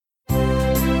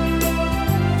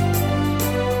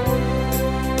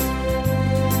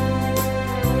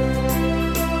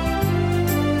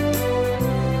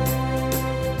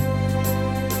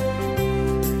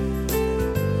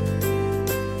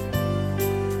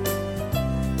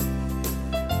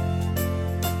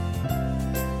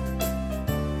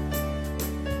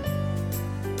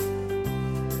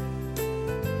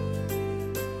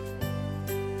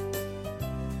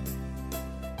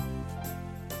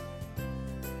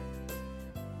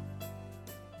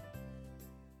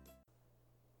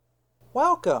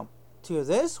Welcome to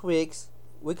this week's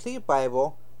weekly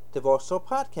Bible devotional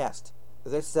podcast.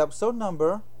 This is episode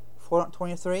number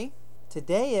 423.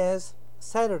 Today is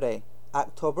Saturday,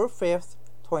 October 5th,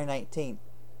 2019.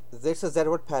 This is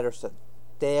Edward Patterson.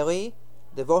 Daily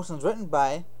devotions written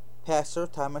by Pastor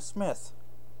Thomas Smith.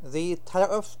 The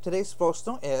title of today's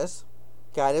devotional is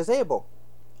God is Able.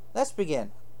 Let's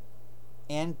begin.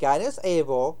 And God is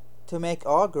able to make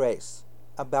all grace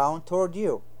abound toward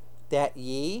you, that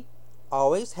ye,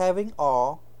 always having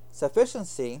all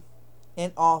sufficiency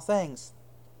in all things,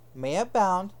 may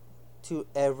abound to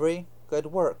every good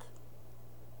work.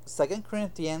 2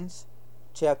 Corinthians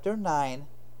chapter 9,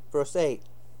 verse 8.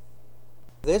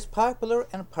 This popular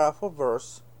and powerful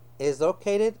verse is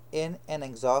located in an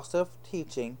exhaustive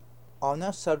teaching on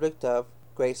the subject of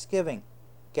grace giving.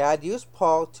 God used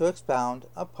Paul to expound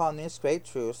upon these great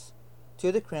truths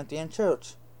to the Corinthian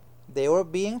church. They were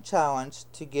being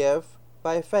challenged to give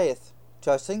by faith,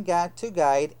 trusting God to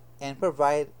guide and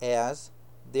provide as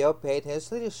they obeyed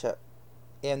His leadership.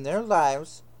 In their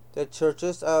lives, the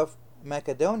churches of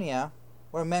Macedonia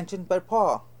were mentioned by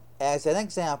Paul as an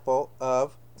example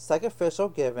of sacrificial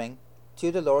giving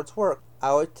to the Lord's work.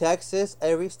 Our text is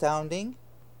a resounding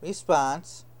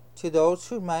response to those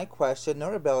who might question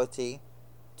their ability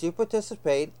to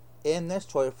participate in this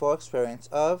joyful experience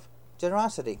of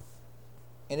generosity.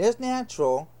 It is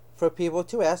natural for people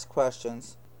to ask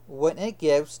questions when it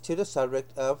gives to the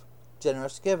subject of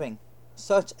generous giving,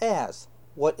 such as,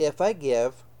 what if I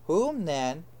give, whom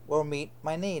then will meet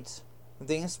my needs?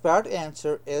 The inspired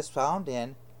answer is found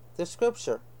in the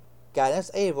scripture. God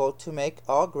is able to make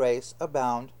all grace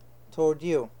abound toward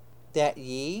you, that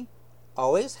ye,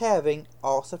 always having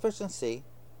all sufficiency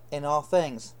in all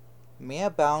things, may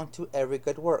abound to every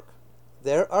good work.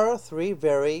 There are three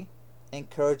very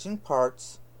encouraging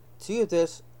parts to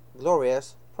this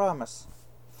glorious promise.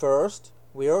 First,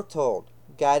 we are told,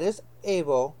 God is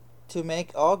able to make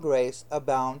all grace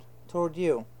abound toward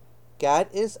you. God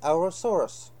is our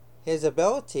source. His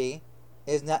ability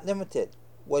is not limited.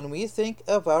 When we think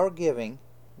of our giving,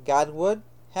 God would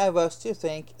have us to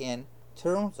think in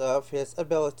terms of His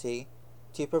ability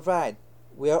to provide.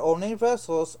 We are only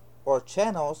vessels or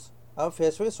channels of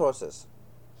His resources.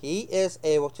 He is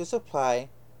able to supply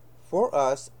for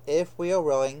us if we are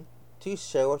willing to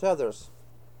share with others.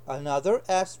 Another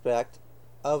aspect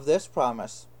of this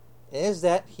promise is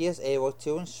that He is able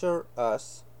to ensure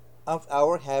us of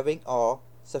our having all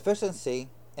sufficiency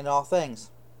in all things.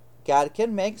 God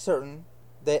can make certain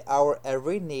that our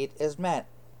every need is met.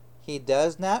 He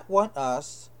does not want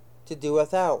us to do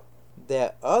without,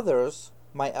 that others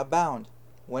might abound.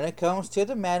 When it comes to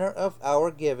the matter of our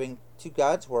giving to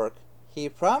God's work, He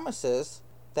promises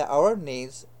that our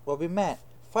needs will be met.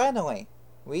 Finally,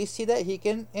 we see that He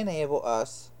can enable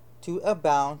us to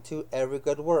abound to every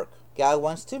good work. God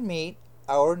wants to meet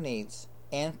our needs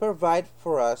and provide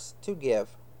for us to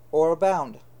give or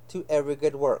abound to every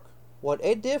good work. What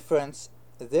a difference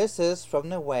this is from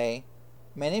the way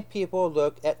many people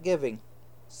look at giving.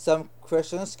 Some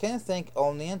Christians can think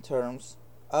only in terms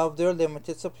of their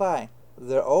limited supply,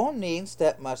 their own needs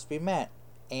that must be met,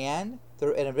 and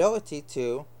their inability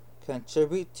to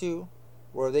contribute to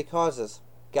worthy causes.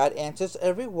 God answers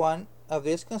every one of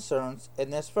these concerns in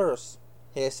this verse.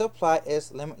 His supply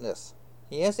is limitless.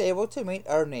 He is able to meet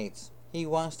our needs. He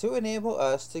wants to enable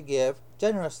us to give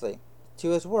generously to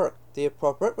His work. The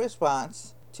appropriate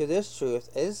response to this truth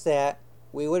is that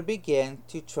we would begin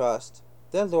to trust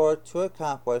the Lord to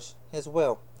accomplish His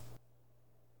will.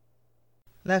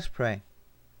 Let's pray.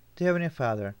 Dear Heavenly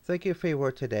Father, thank You for Your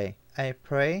word today. I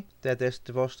pray that this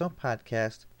devotional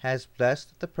podcast has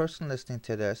blessed the person listening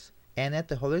to this, and that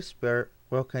the Holy Spirit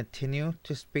will continue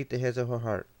to speak to his or her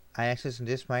heart. I ask this in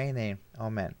Jesus' mighty name.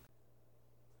 Amen.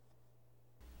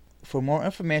 For more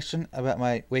information about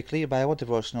my weekly Bible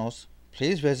devotionals,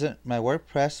 please visit my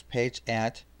WordPress page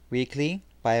at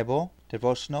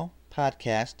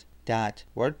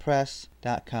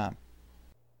weeklybibledevotionalpodcast.wordpress.com.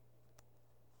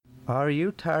 Are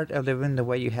you tired of living the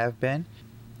way you have been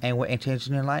and want a change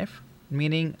in your life?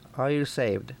 Meaning, are you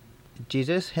saved?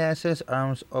 Jesus has His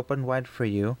arms open wide for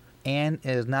you and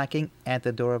is knocking at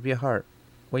the door of your heart.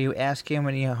 Will you ask Him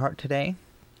in your heart today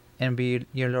and be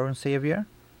your Lord and Savior?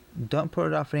 Don't put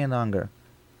it off any longer.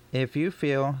 If you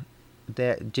feel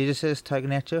that Jesus is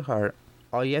tugging at your heart,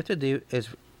 all you have to do is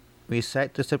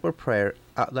recite the simple prayer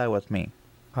out loud with me.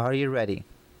 Are you ready?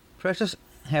 Precious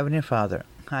Heavenly Father,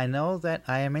 I know that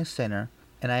I am a sinner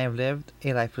and I have lived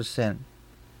a life of sin.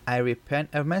 I repent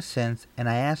of my sins and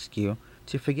I ask You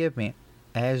to forgive me.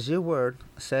 As Your word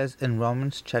says in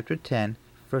Romans chapter 10,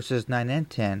 verses 9 and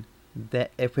 10,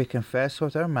 that if we confess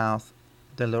with our mouth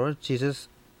the Lord Jesus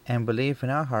and believe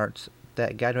in our hearts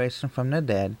that God raised him from the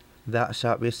dead, thou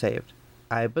shalt be saved.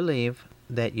 I believe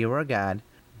that you are God,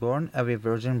 born of a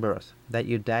virgin birth, that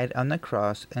you died on the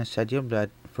cross and shed your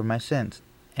blood for my sins,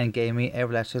 and gave me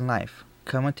everlasting life.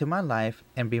 Come into my life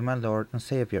and be my Lord and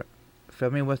Savior.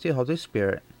 Fill me with your Holy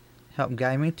Spirit. Help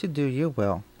guide me to do your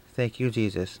will. Thank you,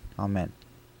 Jesus. Amen.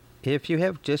 If you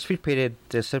have just repeated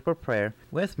this simple prayer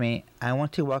with me, I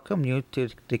want to welcome you to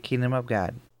the kingdom of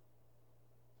God.